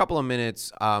take a couple of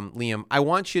minutes, Liam. I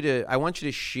want you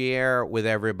to share with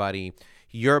everybody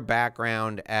your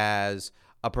background as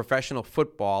a professional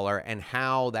footballer and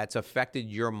how that's affected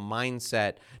your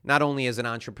mindset, not only as an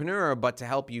entrepreneur, but to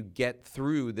help you get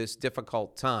through this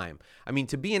difficult time. I mean,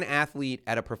 to be an athlete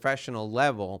at a professional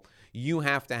level, you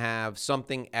have to have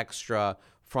something extra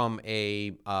from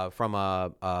a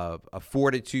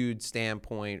fortitude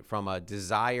standpoint, from a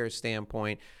desire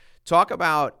standpoint. Talk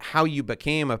about how you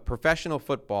became a professional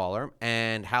footballer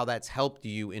and how that's helped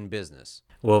you in business.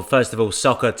 Well, first of all,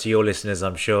 soccer to your listeners,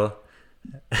 I'm sure.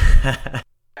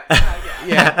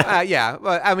 Yeah.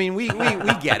 But I mean, we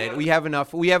get it. We have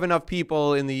enough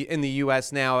people in the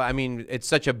U.S. now. I mean, it's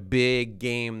such a big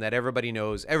game that everybody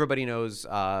knows. Everybody knows,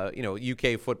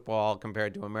 UK football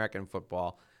compared to American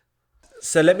football.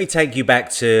 So let me take you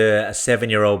back to a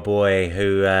 7-year-old boy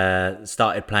who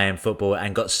started playing football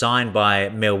and got signed by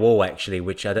Millwall, actually,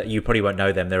 which you probably won't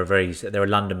know them. They're a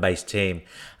London-based team.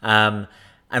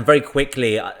 And very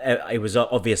quickly, it was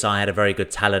obvious I had a very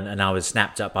good talent, and I was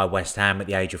snapped up by West Ham at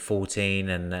the age of 14,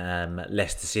 and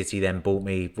Leicester City then bought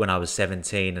me when I was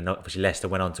 17, and obviously Leicester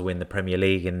went on to win the Premier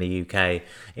League in the UK,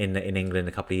 in England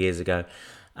a couple of years ago.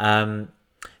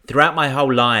 Throughout my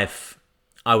whole life,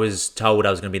 I was told I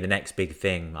was going to be the next big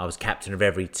thing. I was captain of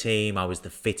every team. I was the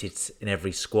fittest in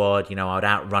every squad. I'd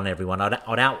outrun everyone.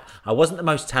 I wasn't the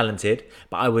most talented,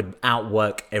 but I would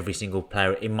outwork every single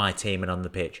player in my team and on the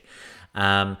pitch.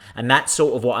 And that's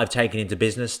sort of what I've taken into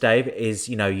business, Dave, is,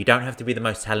 you don't have to be the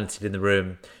most talented in the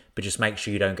room, but just make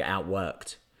sure you don't get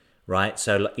outworked, right?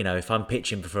 So, if I'm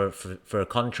pitching for a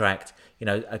contract,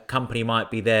 a company might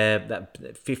be there,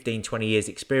 that 15, 20 years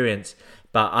experience,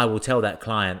 but I will tell that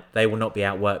client they will not be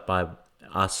outworked by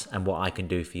us and what I can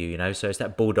do for you, So it's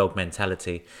that bulldog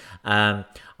mentality. I've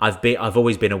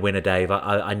always been a winner, Dave.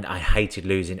 I hated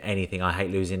losing anything. I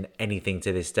hate losing anything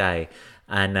to this day.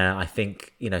 And I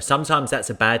think, sometimes that's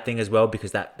a bad thing as well,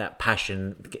 because that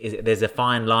passion, there's a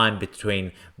fine line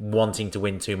between wanting to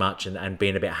win too much and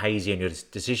being a bit hazy in your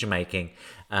decision making.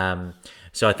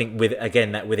 So I think with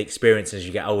experience, as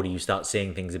you get older, you start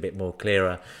seeing things a bit more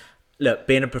clearer. Look,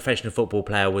 being a professional football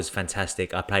player was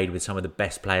fantastic. I played with some of the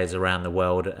best players around the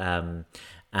world,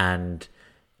 and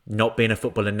not being a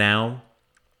footballer now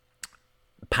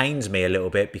pains me a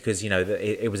little bit, because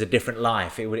it was a different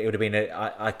life. It would have been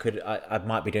I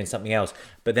might be doing something else,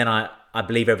 but then I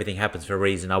believe everything happens for a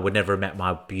reason. I would never have met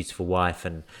my beautiful wife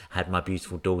and had my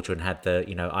beautiful daughter and had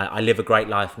I live a great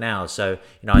life now. So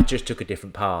I just took a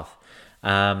different path.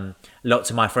 Lots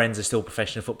of my friends are still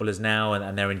professional footballers now,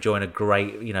 and they're enjoying a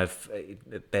great,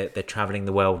 they're traveling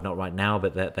the world, not right now,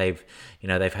 but that they've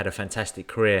had a fantastic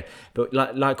career. But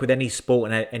like with any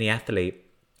sport and any athlete,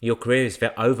 your career is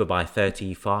over by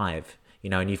 35.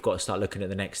 and you've got to start looking at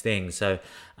the next thing. So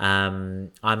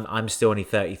I'm still only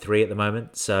 33 at the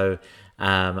moment. So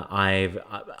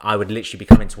I would literally be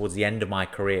coming towards the end of my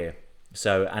career.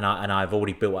 So I've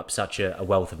already built up such a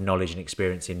wealth of knowledge and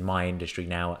experience in my industry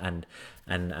now, and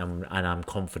I'm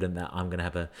confident that I'm going to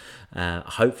have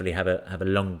hopefully have a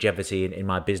longevity in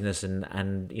my business,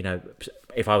 and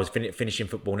if I was finishing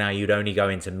football now, you'd only go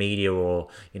into media, or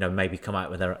maybe come out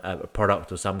with a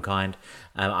product or some kind.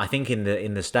 I think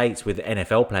in the States with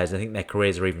NFL players, I think their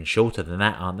careers are even shorter than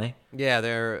that, aren't they? Yeah,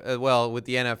 they're well with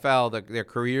the NFL, their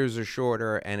careers are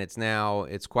shorter, and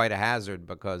it's quite a hazard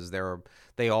because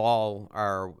they all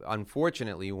are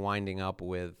unfortunately winding up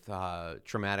with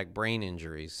traumatic brain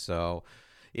injuries. So,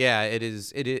 yeah, it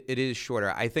is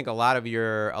shorter. I think a lot of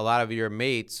your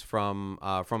mates from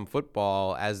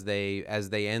football, as they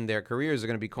end their careers, are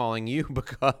going to be calling you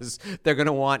because they're going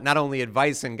to want not only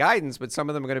advice and guidance, but some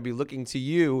of them are going to be looking to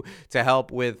you to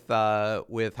help with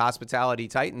Hospitality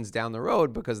Titans down the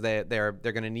road, because they're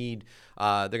going to need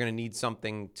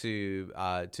something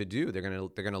to do. They're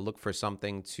going to look for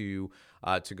something to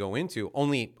go into.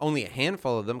 Only a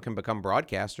handful of them can become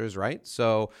broadcasters, right?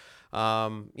 So,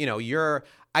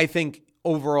 I think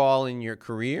overall in your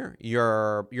career,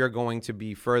 you're going to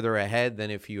be further ahead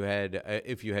than if you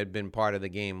had been part of the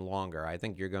game longer. I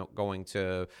think you're going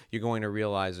to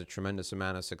realize a tremendous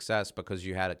amount of success because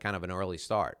you had a kind of an early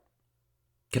start.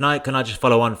 Can I just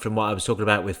follow on from what I was talking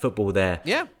about with football there?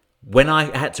 Yeah. When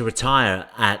I had to retire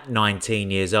at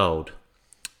 19 years old,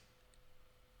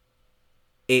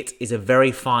 it is a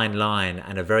very fine line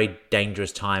and a very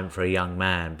dangerous time for a young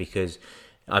man, because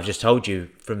I've just told you,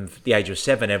 from the age of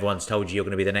 7, everyone's told you you're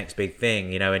going to be the next big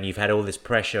thing, and you've had all this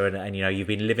pressure, and you've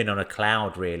been living on a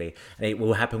cloud, really. And it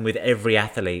will happen with every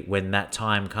athlete when that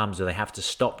time comes where they have to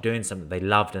stop doing something they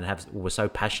loved and were so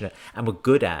passionate and were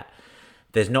good at.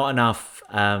 There's not enough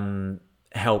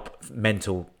help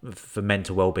for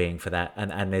mental well-being for that,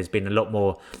 and there's been a lot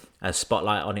more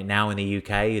spotlight on it now in the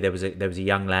UK. There was a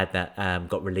young lad that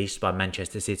got released by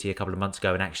Manchester City a couple of months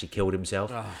ago and actually killed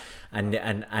himself.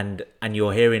 And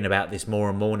you're hearing about this more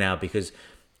and more now, because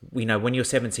when you're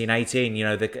 17,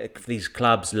 18, these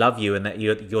clubs love you and that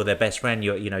you're their best friend.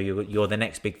 You're the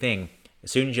next big thing.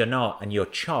 As soon as you're not and you're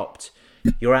chopped,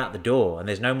 you're out the door and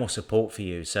there's no more support for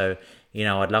you. So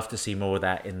I'd love to see more of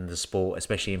that in the sport,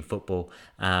 especially in football.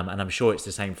 And I'm sure it's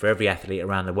the same for every athlete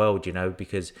around the world,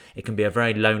 because it can be a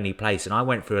very lonely place. And I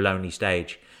went through a lonely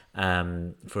stage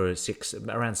for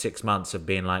around 6 months of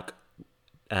being like,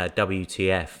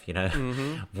 WTF,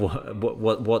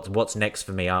 Mm-hmm. What's next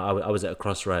for me? I was at a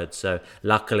crossroads. So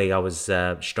luckily I was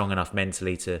strong enough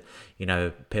mentally to,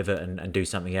 pivot and do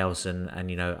something else. And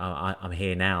I'm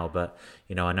here now, but,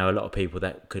 I know a lot of people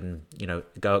that couldn't,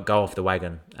 go off the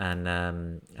wagon,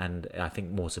 and I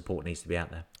think more support needs to be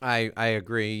out there. I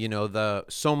agree.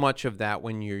 So much of that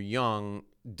when you're young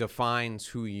defines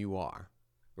who you are.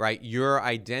 Right, your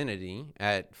identity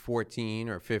at 14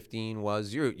 or 15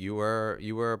 was you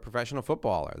were a professional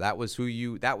footballer. That was who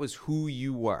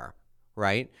you were,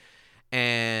 right?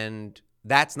 And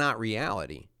that's not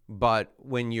reality. But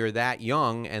when you're that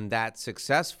young and that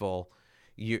successful,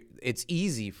 it's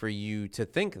easy for you to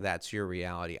think that's your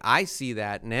reality. I see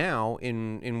that now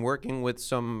in working with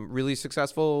some really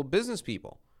successful business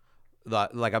people.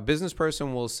 Like a business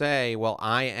person will say, "Well,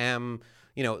 I am."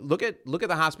 Look at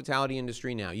the hospitality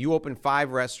industry now. You open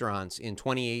 5 restaurants in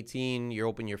 2018. You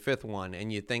open your 5th one,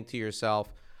 and you think to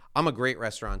yourself, "I'm a great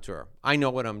restaurateur. I know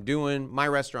what I'm doing. My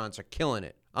restaurants are killing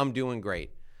it. I'm doing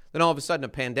great." Then all of a sudden, a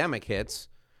pandemic hits,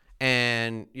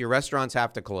 and your restaurants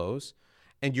have to close,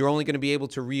 and you're only going to be able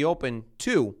to reopen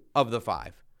 2 of the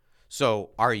 5.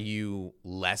 So, are you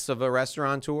less of a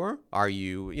restaurateur? Are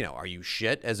you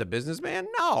shit as a businessman?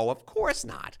 No, of course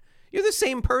not. You're the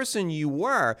same person you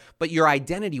were, but your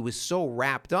identity was so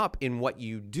wrapped up in what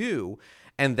you do.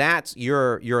 And that's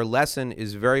your lesson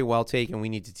is very well taken. We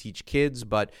need to teach kids,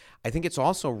 but I think it's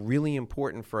also really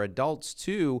important for adults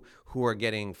too, who are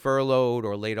getting furloughed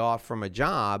or laid off from a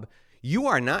job. You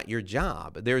are not your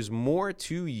job. There's more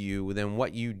to you than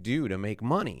what you do to make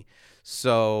money.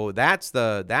 So that's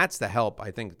the help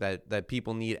I think that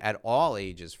people need at all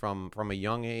ages, from a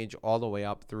young age all the way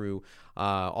up through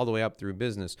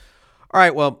business. All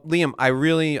right, well, Liam,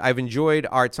 I've enjoyed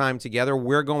our time together.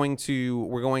 We're going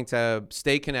to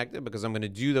stay connected because I'm going to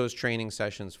do those training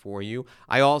sessions for you.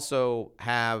 I also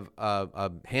have a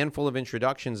handful of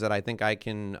introductions that I think I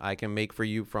can make for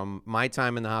you from my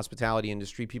time in the hospitality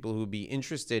industry, people who would be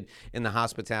interested in the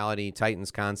Hospitality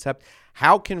Titans concept.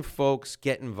 How can folks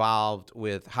get involved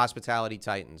with Hospitality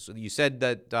Titans? So you said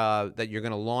that you're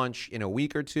going to launch in a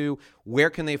week or two. Where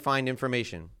can they find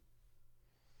information?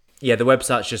 Yeah, the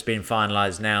website's just been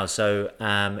finalised now, so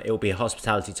it will be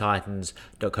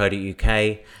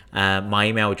hospitalitytitans.co.uk. My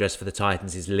email address for the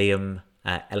Titans is liam,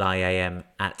 Liam,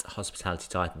 at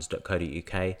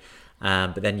hospitalitytitans.co.uk.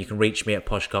 But then you can reach me at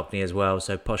Posh Cockney as well.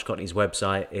 So Posh Cockney's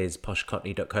website is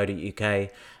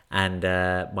poshcockney.co.uk, and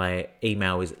my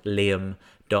email is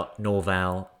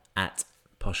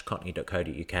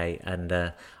liam.norval@poshcockney.co.uk.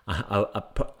 And I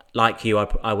like you,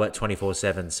 I work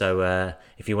 24/7. So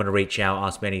if you want to reach out,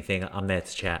 ask me anything, I'm there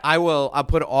to chat. I'll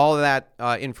put all of that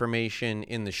information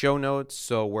in the show notes.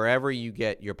 So wherever you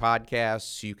get your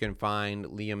podcasts, you can find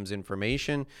Liam's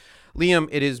information. Liam,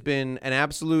 it has been an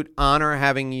absolute honor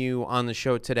having you on the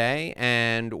show today,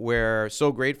 and we're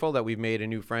so grateful that we've made a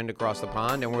new friend across the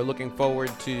pond, and we're looking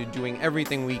forward to doing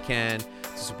everything we can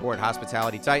to support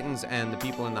Hospitality Titans and the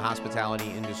people in the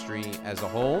hospitality industry as a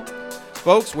whole.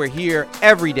 Folks, we're here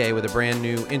every day with a brand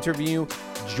new interview.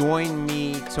 Join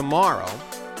me tomorrow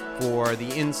for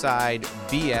the Inside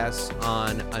BS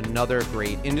on another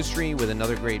great industry with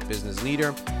another great business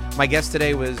leader. My guest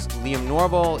today was Liam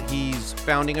Norval. He's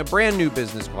founding a brand new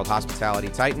business called Hospitality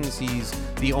Titans. He's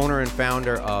the owner and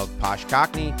founder of Posh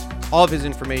Cockney. All of his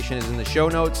information is in the show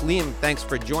notes. Liam, thanks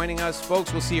for joining us.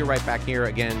 Folks, we'll see you right back here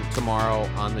again tomorrow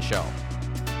on the show.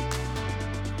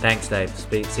 Thanks, Dave.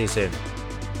 See you soon.